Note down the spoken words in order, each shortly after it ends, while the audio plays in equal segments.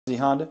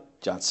Honda,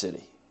 Johnson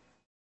City.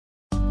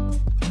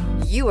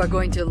 You are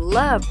going to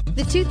love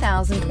the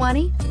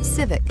 2020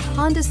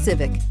 Honda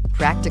Civic.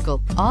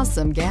 Practical,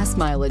 awesome gas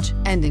mileage,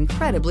 and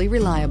incredibly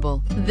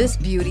reliable. This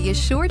beauty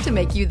is sure to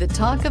make you the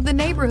talk of the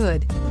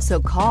neighborhood. So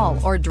call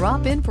or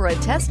drop in for a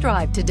test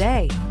drive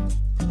today.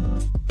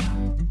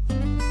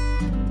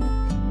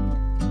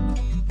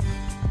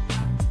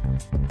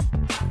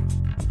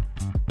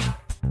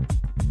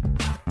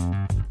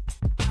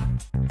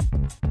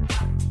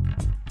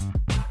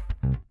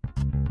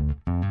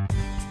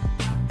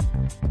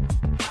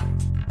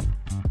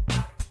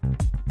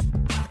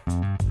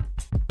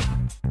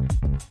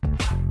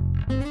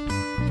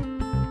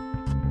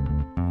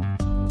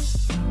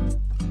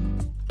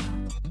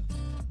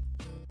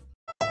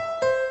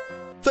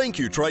 Thank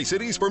you,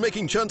 Tri-Cities, for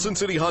making Johnson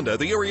City Honda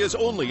the area's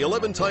only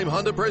 11-time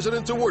Honda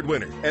President's Award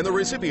winner and the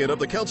recipient of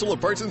the Council of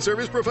Parts and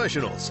Service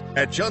Professionals.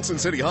 At Johnson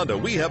City Honda,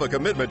 we have a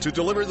commitment to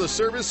deliver the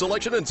service,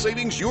 selection, and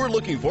savings you're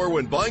looking for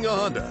when buying a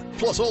Honda.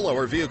 Plus, all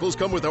our vehicles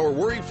come with our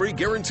worry-free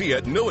guarantee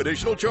at no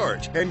additional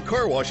charge and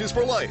car washes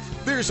for life.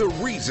 There's a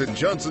reason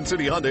Johnson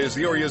City Honda is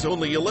the area's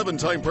only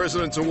 11-time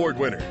President's Award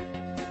winner.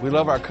 We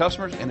love our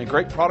customers and the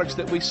great products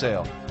that we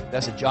sell.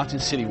 That's the Johnson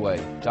City way.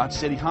 Johnson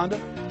City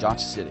Honda,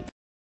 Johnson City.